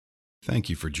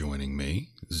Thank you for joining me,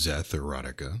 Zeth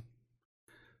Erotica,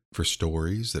 for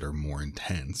stories that are more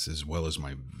intense, as well as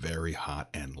my very hot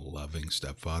and loving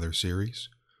stepfather series.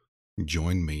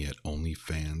 Join me at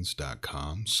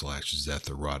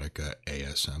onlyfans.com/ZethErotica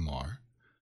ASMR.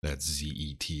 That's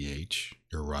ZETH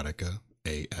Erotica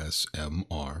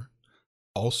ASMR.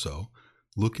 Also,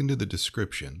 look into the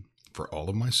description for all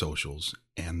of my socials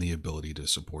and the ability to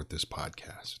support this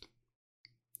podcast.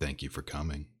 Thank you for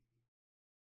coming.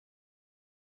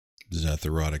 Zeth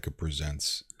Erotica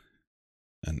presents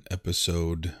an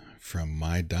episode from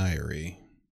my diary.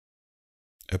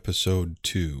 Episode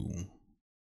 2.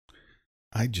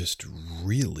 I just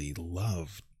really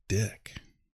love dick.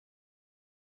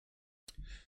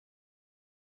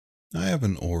 I have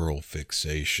an oral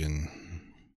fixation.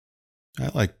 I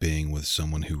like being with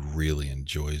someone who really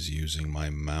enjoys using my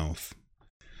mouth.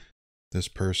 This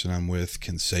person I'm with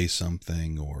can say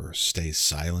something or stay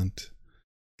silent.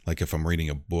 Like if I'm reading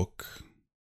a book,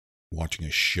 watching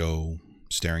a show,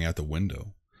 staring out the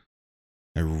window.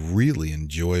 I really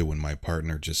enjoy when my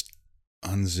partner just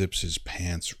unzips his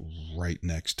pants right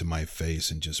next to my face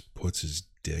and just puts his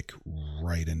dick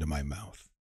right into my mouth.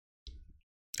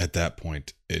 At that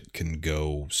point, it can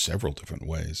go several different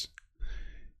ways.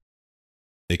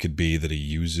 It could be that he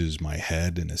uses my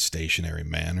head in a stationary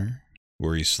manner,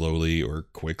 where he slowly or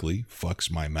quickly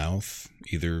fucks my mouth,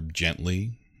 either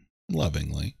gently,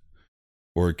 lovingly,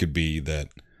 or it could be that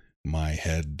my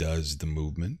head does the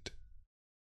movement.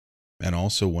 And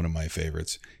also one of my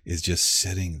favorites is just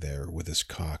sitting there with his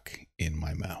cock in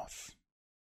my mouth,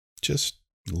 just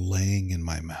laying in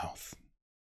my mouth.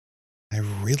 I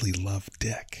really love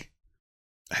dick.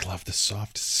 I love the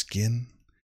soft skin.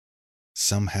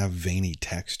 Some have veiny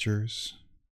textures.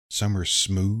 Some are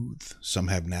smooth. Some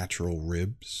have natural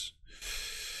ribs.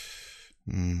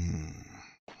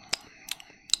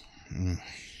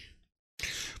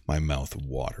 My mouth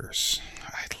waters.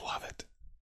 I love it.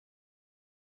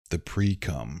 The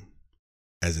pre-cum,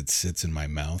 as it sits in my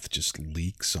mouth, just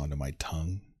leaks onto my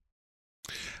tongue.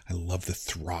 I love the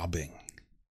throbbing.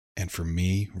 And for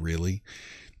me, really,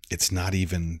 it's not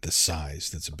even the size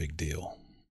that's a big deal.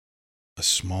 A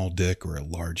small dick or a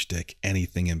large dick,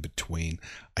 anything in between.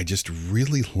 I just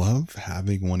really love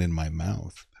having one in my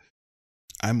mouth.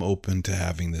 I'm open to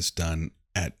having this done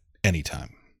at any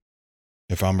time.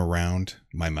 If I'm around,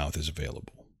 my mouth is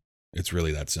available. It's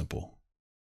really that simple.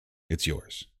 It's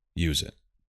yours. Use it.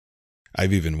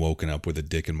 I've even woken up with a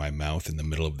dick in my mouth in the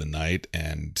middle of the night,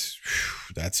 and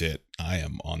that's it. I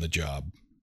am on the job.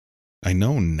 I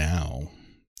know now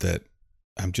that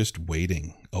I'm just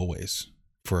waiting, always,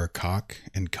 for a cock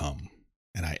and cum,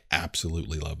 and I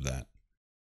absolutely love that.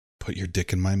 Put your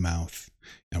dick in my mouth,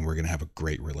 and we're going to have a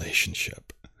great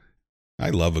relationship. I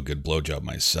love a good blowjob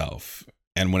myself,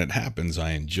 and when it happens,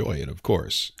 I enjoy it, of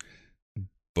course.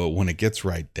 But when it gets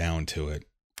right down to it,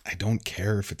 I don't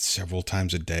care if it's several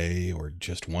times a day or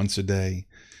just once a day.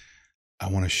 I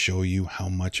want to show you how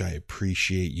much I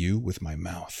appreciate you with my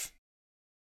mouth.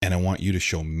 And I want you to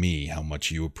show me how much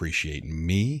you appreciate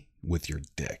me with your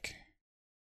dick.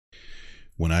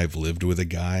 When I've lived with a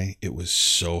guy, it was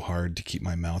so hard to keep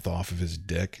my mouth off of his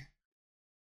dick.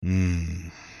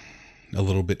 A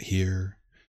little bit here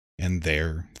and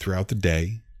there throughout the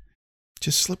day.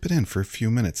 Just slip it in for a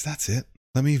few minutes. That's it.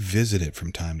 Let me visit it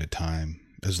from time to time.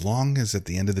 As long as at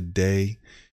the end of the day,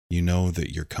 you know that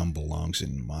your cum belongs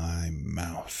in my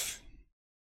mouth.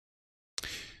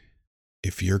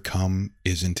 If your cum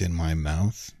isn't in my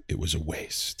mouth, it was a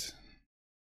waste.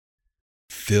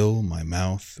 Fill my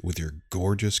mouth with your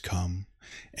gorgeous cum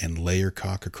and lay your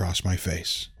cock across my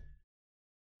face.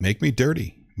 Make me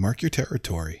dirty. Mark your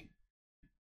territory.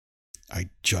 I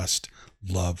just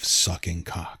love sucking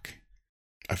cock.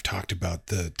 I've talked about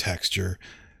the texture.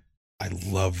 I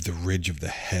love the ridge of the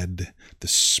head, the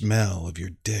smell of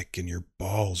your dick and your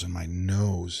balls in my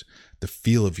nose, the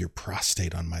feel of your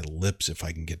prostate on my lips if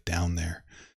I can get down there,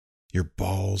 your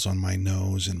balls on my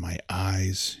nose and my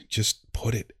eyes. Just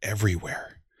put it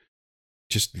everywhere.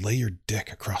 Just lay your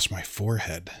dick across my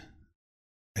forehead.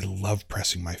 I love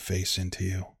pressing my face into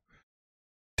you,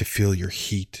 to feel your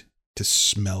heat, to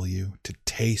smell you, to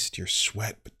taste your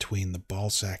sweat between the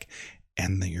ballsack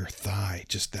and your thigh,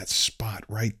 just that spot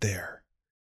right there.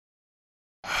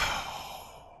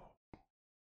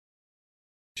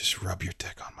 Just rub your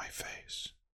dick on my face.